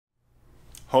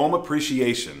Home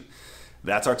appreciation.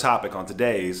 That's our topic on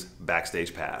today's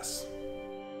Backstage Pass.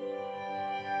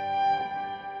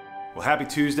 Well, happy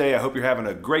Tuesday. I hope you're having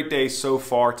a great day so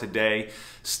far today.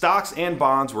 Stocks and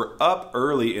bonds were up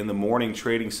early in the morning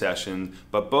trading session,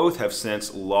 but both have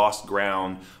since lost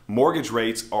ground. Mortgage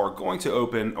rates are going to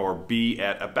open or be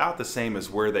at about the same as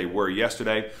where they were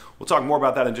yesterday. We'll talk more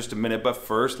about that in just a minute, but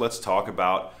first let's talk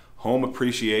about home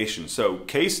appreciation. So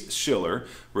Case Shiller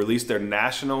released their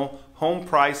National Home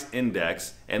Price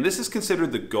Index, and this is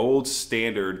considered the gold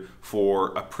standard for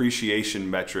appreciation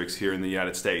metrics here in the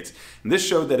United States. And this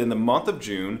showed that in the month of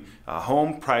June,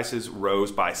 home prices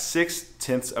rose by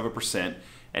 0.6%,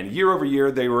 and year over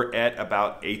year they were at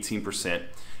about 18%.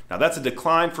 Now that's a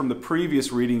decline from the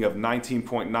previous reading of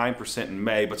 19.9% in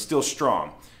May, but still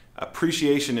strong.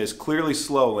 Appreciation is clearly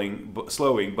slowing,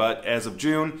 but as of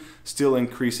June, still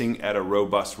increasing at a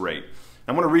robust rate.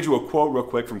 I'm going to read you a quote real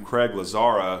quick from Craig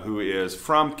Lazzara, who is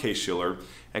from Case Shiller.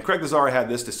 And Craig Lazzara had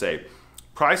this to say: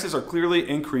 prices are clearly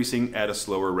increasing at a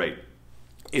slower rate.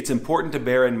 It's important to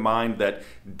bear in mind that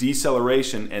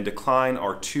deceleration and decline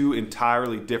are two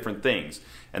entirely different things,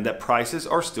 and that prices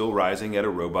are still rising at a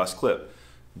robust clip.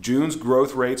 June's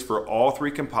growth rates for all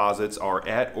three composites are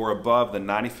at or above the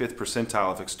 95th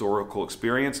percentile of historical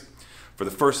experience. For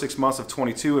the first 6 months of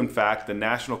 22, in fact, the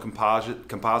National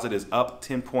Composite is up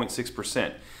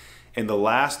 10.6%. In the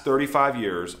last 35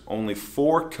 years, only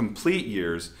 4 complete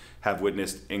years have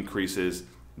witnessed increases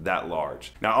that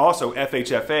large. Now also,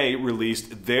 FHFA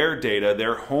released their data,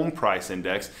 their home price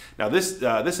index. Now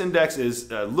this index is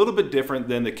a little bit different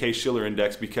than the Case Shiller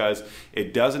index because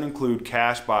it doesn't include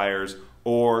cash buyers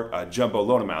or jumbo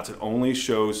loan amounts. It only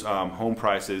shows home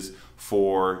prices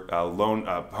for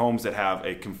homes that have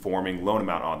a conforming loan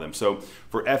amount on them. So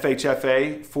for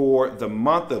FHFA, for the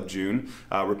month of June,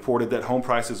 reported that home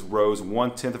prices rose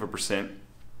 0.1%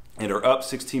 and are up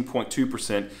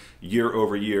 16.2% year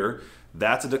over year.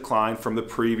 That's a decline from the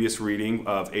previous reading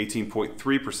of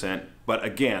 18.3%, but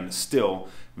again, still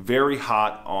very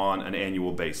hot on an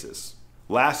annual basis.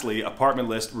 Lastly, Apartment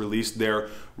List released their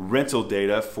rental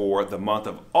data for the month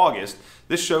of August.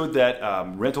 This showed that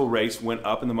rental rates went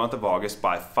up in the month of August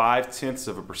by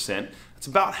 0.5%. It's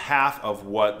about half of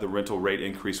what the rental rate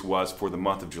increase was for the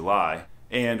month of July.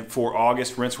 And for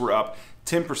August, rents were up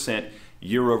 10%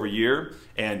 year over year.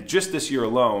 And just this year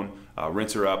alone,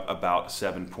 rents are up about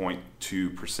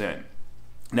 7.2%.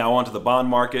 Now on to the bond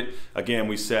market. Again,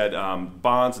 we said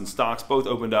bonds and stocks both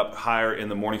opened up higher in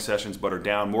the morning sessions but are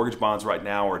down. Mortgage bonds right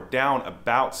now are down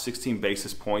about 16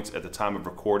 basis points at the time of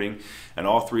recording, and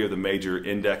all three of the major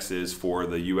indexes for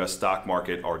the U.S. stock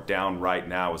market are down right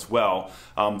now as well.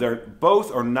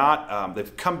 Both are not,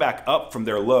 they've come back up from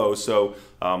their lows, so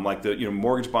like the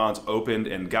mortgage bonds opened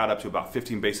and got up to about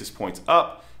 15 basis points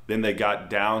up, then they got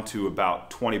down to about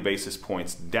 20 basis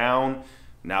points down.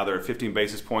 Now they're at 15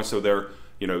 basis points, so they're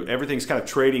everything's kind of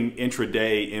trading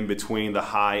intraday in between the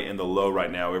high and the low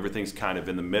right now. Everything's kind of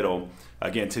in the middle.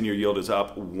 Again, 10-year yield is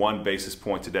up 1 basis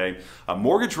point today.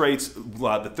 Mortgage rates, the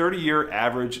 30-year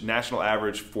average, national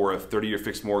average for a 30-year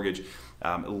fixed mortgage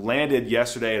landed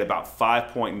yesterday at about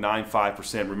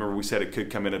 5.95%. Remember, we said it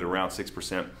could come in at around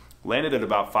 6%. Landed at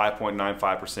about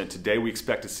 5.95%. Today, we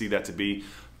expect to see that to be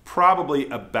probably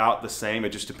about the same. It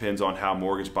just depends on how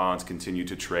mortgage bonds continue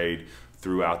to trade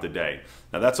throughout the day.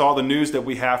 Now that's all the news that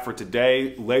we have for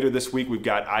today. Later this week we've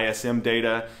got ISM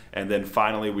data, and then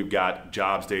finally we've got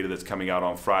jobs data that's coming out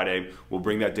on Friday. We'll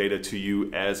bring that data to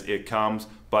you as it comes.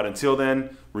 But until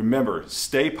then, remember,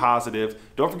 stay positive.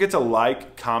 Don't forget to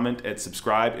like, comment, and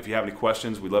subscribe. If you have any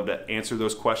questions, we'd love to answer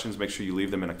those questions. Make sure you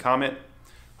leave them in a comment.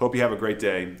 Hope you have a great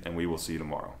day, and we will see you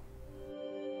tomorrow.